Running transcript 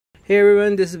Hey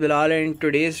everyone, this is Bilal, and in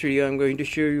today's video I'm going to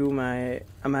show you my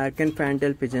American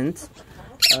Fantail pigeons.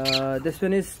 This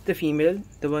one is the female,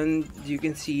 the one you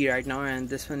can see right now, and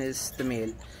this one is the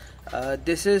male.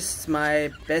 This is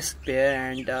my best pair,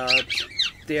 and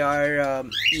they are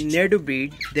near to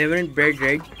breed. They haven't bred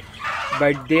yet,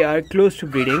 but they are close to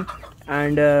breeding.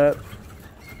 And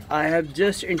I have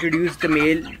just introduced the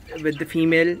male with the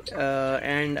female,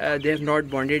 and they have not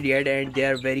bonded yet, and they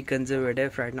are very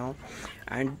conservative right now.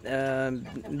 And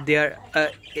they are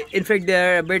in fact they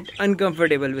are a bit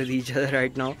uncomfortable with each other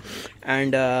right now,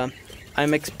 and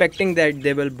I'm expecting that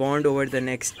they will bond over the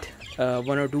next 1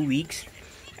 or 2 weeks,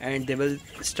 and they will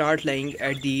start laying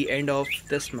at the end of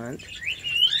this month.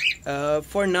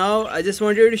 For now, I just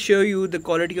wanted to show you the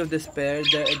quality of this pair,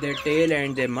 their tail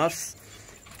and their muffs.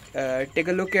 Take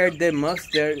a look at their muffs.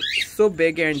 They're so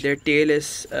big and their tail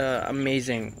is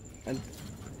amazing.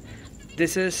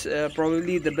 This is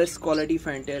probably the best quality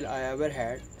fantail I ever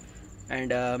had,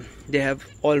 and they have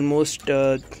almost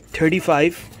 30 to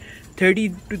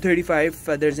 35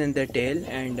 feathers in their tail,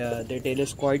 and their tail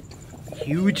is quite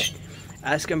huge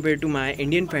as compared to my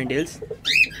Indian fantails.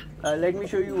 Let me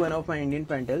show you one of my Indian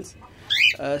fantails.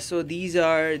 So these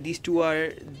two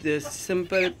are the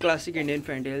simple classic Indian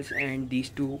fantails, and these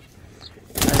two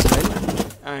as well.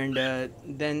 And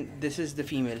then this is the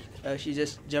female. She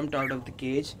just jumped out of the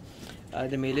cage.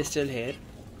 The male is still here.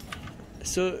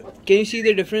 So can you see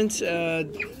the difference?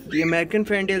 The American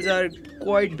fantails are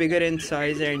quite bigger in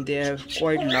size, and they have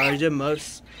quite larger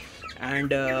muffs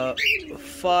and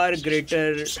far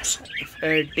greater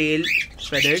tail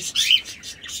feathers.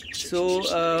 So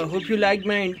hope you liked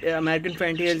my American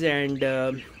fantails, and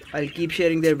I'll keep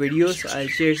sharing their videos. I'll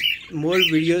share more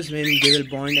videos when they will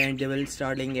bond and they will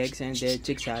start laying eggs and their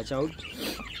chicks hatch out.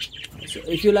 So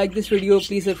if you like this video,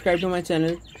 please subscribe to my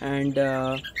channel, and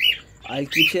I'll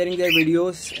keep sharing their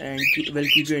videos and will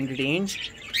keep you entertained.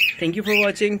 Thank you for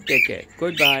watching. Take care.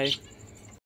 Goodbye.